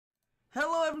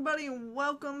everybody, and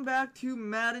welcome back to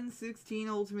Madden 16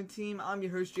 Ultimate Team. I'm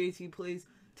your host, JC Plays.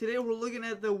 Today we're looking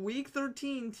at the Week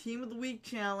 13 Team of the Week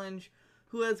Challenge,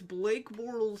 who has Blake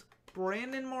Bortles,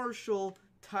 Brandon Marshall,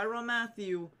 Tyrann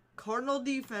Mathieu, Cardinal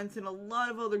defense, and a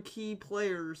lot of other key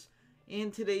players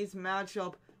in today's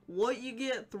matchup. What you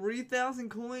get, 3,000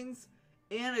 coins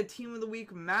and a Team of the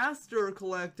Week Master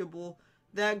collectible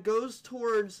that goes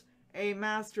towards a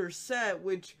Master set,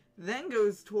 which then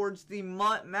goes towards the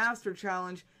MUT Master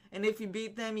Challenge, and if you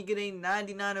beat them, you get a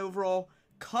 99 overall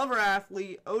cover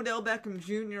athlete, Odell Beckham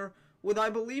Jr., with, I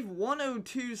believe,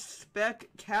 102 spec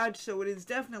catch, so it is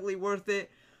definitely worth it.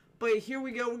 But here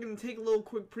we go, we're going to take a little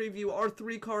quick preview. Our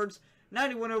three cards: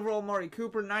 91 overall Amari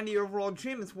Cooper, 90 overall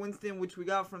Jameis Winston, which we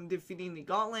got from defeating the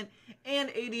Gauntlet,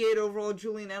 and 88 overall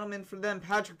Julian Edelman for them,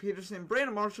 Patrick Peterson,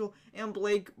 Brandon Marshall, and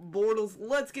Blake Bortles.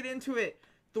 Let's get into it.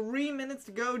 3 minutes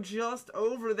to go, just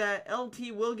over that.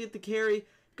 LT will get the carry.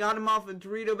 Got him off a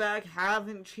Dorito bag.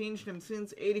 Haven't changed him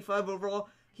since. 85 overall.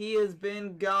 He has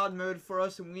been God mode for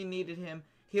us, and we needed him.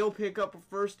 He'll pick up a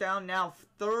first down. Now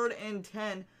 3rd and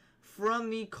 10 from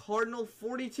the Cardinal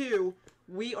 42.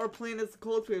 We are playing as the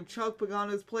Colts. We have Chuck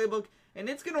Pagano's playbook, and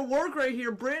it's going to work right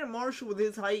here. Brandon Marshall, with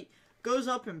his height, goes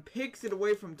up and picks it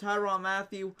away from Tyrann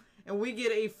Mathieu, and we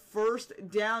get a first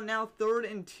down. Now 3rd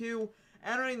and 2.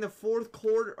 Entering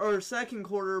the second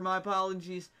quarter, my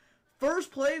apologies. First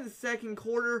play of the second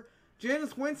quarter,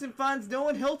 Jameis Winston finds no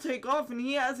one. He'll take off, and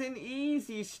he has an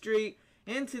easy streak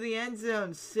into the end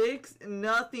zone.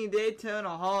 6-0 Daytona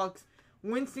Hawks.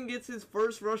 Winston gets his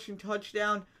first rushing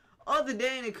touchdown of the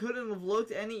day, and it couldn't have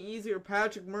looked any easier.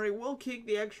 Patrick Murray will kick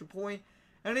the extra point,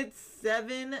 and it's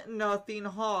 7-0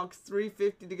 Hawks.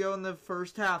 3:50 to go in the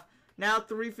first half. Now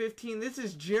 3:15. This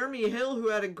is Jeremy Hill, who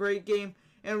had a great game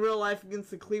in real life against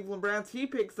the Cleveland Browns. He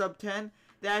picks up 10.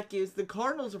 That gives the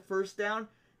Cardinals a first down.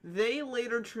 They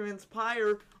later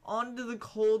transpire onto the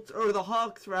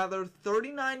Hawks,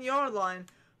 39-yard line.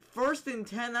 1st and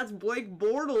 10. That's Blake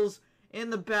Bortles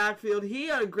in the backfield. He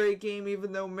had a great game,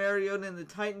 even though Mariota and the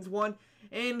Titans won.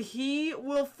 And he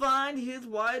will find his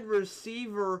wide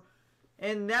receiver,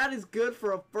 and that is good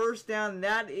for a first down.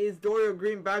 That is Dorial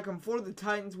Green-Beckham for the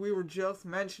Titans we were just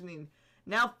mentioning.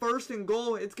 Now 1st and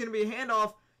goal. It's going to be a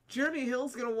handoff. Jeremy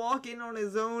Hill's going to walk in on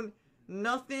his own.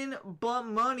 Nothing but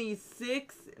money.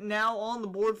 6 now on the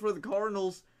board for the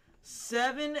Cardinals.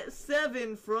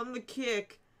 7-7 from the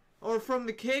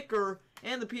kicker.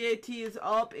 And the PAT is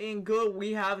up and good.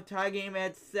 We have a tie game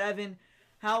at 7.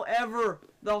 However,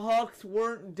 the Hawks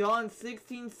weren't done.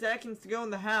 16 seconds to go in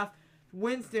the half.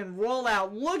 Winston roll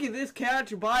out. Look at this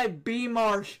catch by B.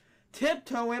 Marsh.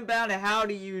 Tiptoe inbound, and how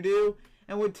do you do?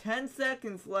 And with 10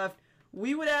 seconds left,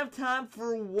 we would have time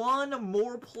for one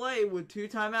more play with 2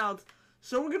 timeouts.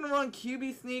 So we're going to run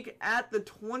QB sneak at the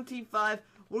 25.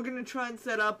 We're going to try and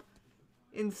set up,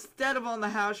 instead of on the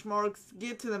hash marks,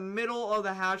 get to the middle of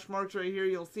the hash marks right here.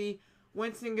 You'll see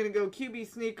Winston going to go QB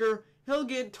sneaker. He'll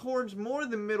get towards more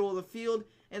the middle of the field,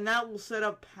 and that will set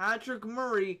up Patrick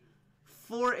Murray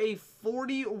for a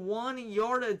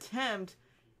 41-yard attempt.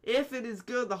 If it is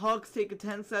good, the Hawks take a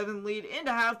 10-7 lead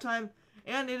into halftime.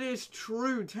 And it is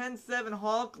true, 10-7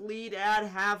 Hawk lead at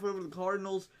half over the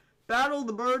Cardinals. Battle of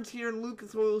the Birds here in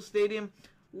Lucas Oil Stadium.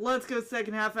 Let's go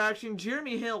second half action.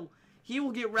 Jeremy Hill, he will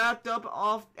get wrapped up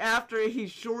off after a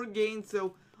short gain.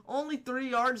 So only 3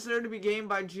 yards there to be gained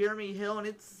by Jeremy Hill. And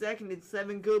it's 2nd and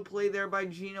 7. Good play there by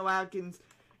Geno Atkins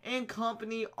and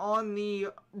company on the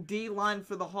D-line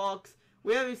for the Hawks.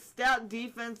 We have a stout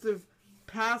defensive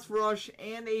pass rush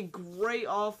and a great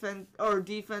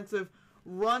defensive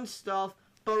run stuff,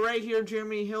 but right here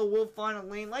Jeremy Hill will find a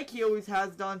lane like he always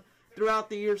has done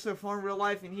throughout the year so far in real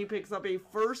life, and he picks up a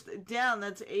first down.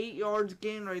 That's 8 yards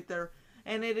gain right there,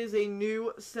 and it is a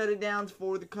new set of downs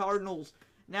for the Cardinals.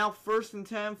 Now 1st and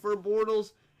 10 for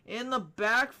Bortles in the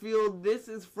backfield. This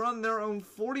is from their own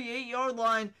 48-yard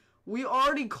line. We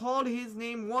already called his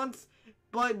name once,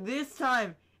 but this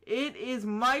time it is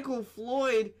Michael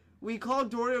Floyd. We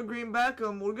called Dorial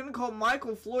Green-Beckham. We're going to call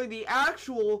Michael Floyd the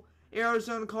actual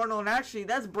Arizona Cardinal, and actually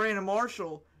that's Brandon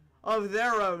Marshall of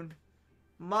their own.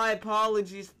 My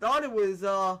apologies. Thought it was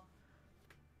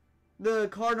the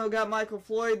Cardinal got Michael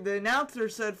Floyd. The announcer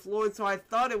said Floyd, so I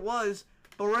thought it was,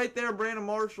 but right there Brandon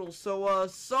Marshall. So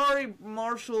sorry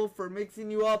Marshall for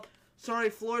mixing you up. Sorry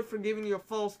Floyd for giving you a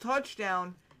false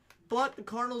touchdown. But the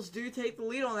Cardinals do take the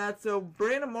lead on that. So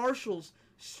Brandon Marshall's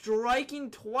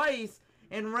striking twice,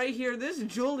 and right here this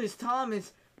is Julius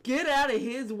Thomas. Get out of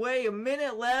his way. A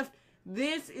minute left.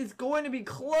 This is going to be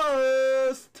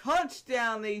close.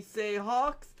 Touchdown, they say,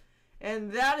 Hawks.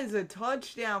 And that is a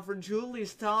touchdown for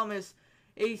Julius Thomas.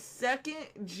 A second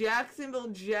Jacksonville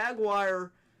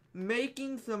Jaguar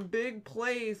making some big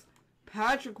plays.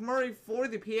 Patrick Murray for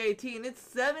the PAT, and it's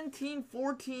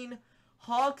 17-14.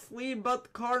 Hawks lead, but the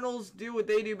Cardinals do what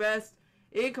they do best.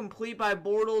 Incomplete by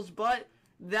Bortles, but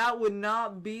that would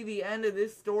not be the end of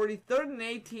this story. 3rd and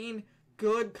 18.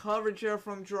 Good coverage there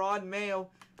from Gerard Mayo.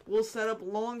 We'll set up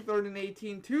long 3rd and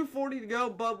 18. 2:40 to go,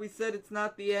 but we said it's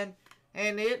not the end,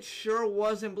 and it sure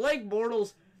wasn't. Blake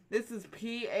Bortles, this is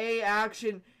PA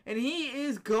action, and he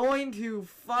is going to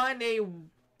find a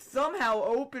somehow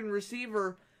open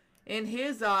receiver in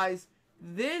his eyes.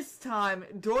 This time,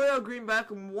 Doyle Greenback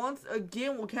once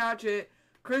again will catch it.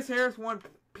 Chris Harris won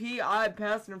PI,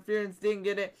 pass interference, didn't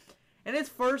get it. And it's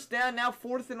 1st down. Now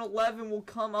 4th and 11 will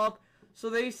come up. So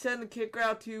they send the kicker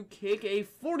out to kick a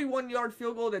 41-yard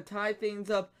field goal to tie things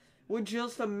up with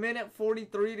just a minute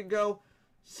 43 to go.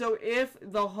 So if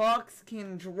the Hawks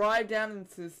can drive down and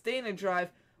sustain a drive,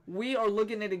 we are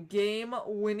looking at a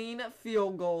game-winning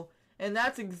field goal. And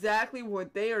that's exactly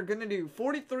what they are going to do.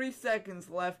 43 seconds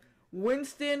left.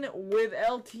 Winston with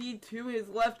LT to his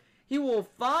left. He will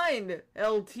find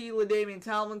LT LaDainian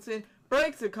Tomlinson.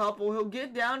 Breaks a couple. He'll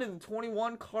get down to the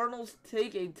 21. Cardinals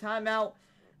take a timeout.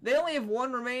 They only have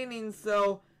 1 remaining,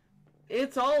 so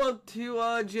it's all up to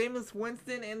Jameis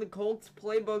Winston and the Colts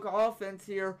playbook offense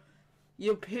here.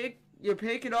 You pick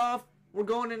it off. We're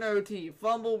going in OT.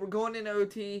 Fumble. We're going in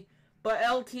OT. But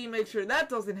LT makes sure that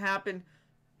doesn't happen.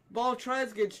 Ball tries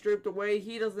to get stripped away.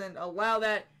 He doesn't allow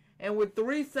that. And with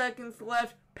 3 seconds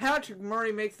left, Patrick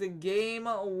Murray makes the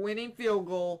game-winning field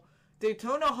goal.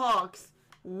 Daytona Hawks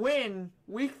win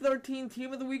Week 13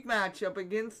 Team of the Week matchup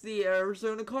against the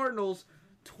Arizona Cardinals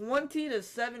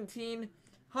 20-17.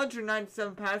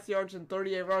 197 pass yards and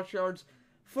 38 rush yards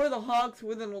for the Hawks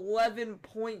with an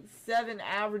 11.7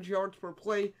 average yards per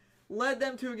play. Led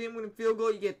them to a game-winning field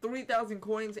goal. You get 3,000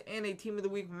 coins and a Team of the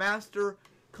Week Master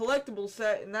collectible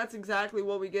set, and that's exactly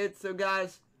what we get. So,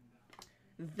 guys,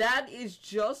 that is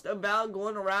just about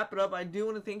going to wrap it up. I do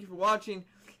want to thank you for watching.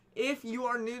 If you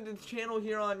are new to the channel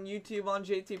here on YouTube on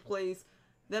JT Plays,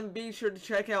 then be sure to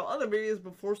check out other videos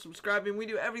before subscribing. We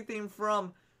do everything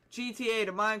from GTA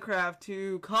to Minecraft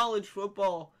to college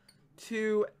football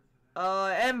to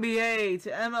NBA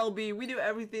to MLB. We do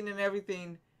everything and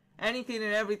everything, anything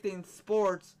and everything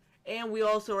sports. And we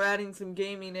also are adding some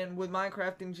gaming in with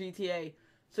Minecraft and GTA.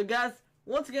 So, guys,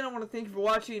 once again, I want to thank you for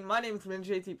watching. My name is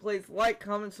JT Plays. Like,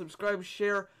 comment, subscribe,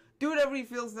 share. Do whatever you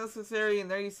feel is necessary.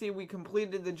 And there you see we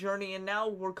completed the journey. And now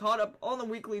we're caught up on the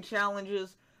weekly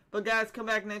challenges. But, guys, come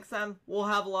back next time. We'll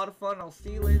have a lot of fun. I'll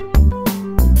see you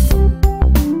later.